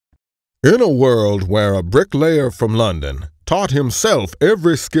In a world where a bricklayer from London taught himself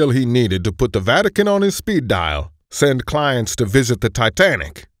every skill he needed to put the Vatican on his speed dial, send clients to visit the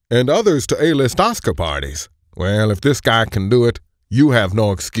Titanic, and others to A-list Oscar parties, well, if this guy can do it, you have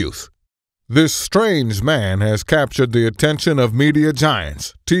no excuse. This strange man has captured the attention of media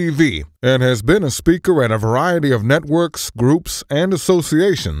giants, TV, and has been a speaker at a variety of networks, groups, and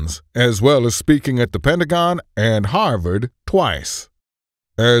associations, as well as speaking at the Pentagon and Harvard twice.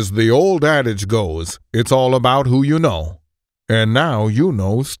 As the old adage goes, it's all about who you know. And now you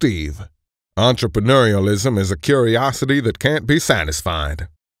know Steve. Entrepreneurialism is a curiosity that can't be satisfied.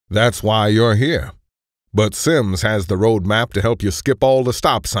 That's why you're here. But Sims has the roadmap to help you skip all the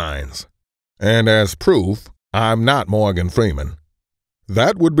stop signs. And as proof, I'm not Morgan Freeman.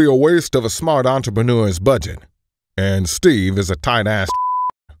 That would be a waste of a smart entrepreneur's budget. And Steve is a tight-ass.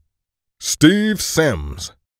 Steve Sims.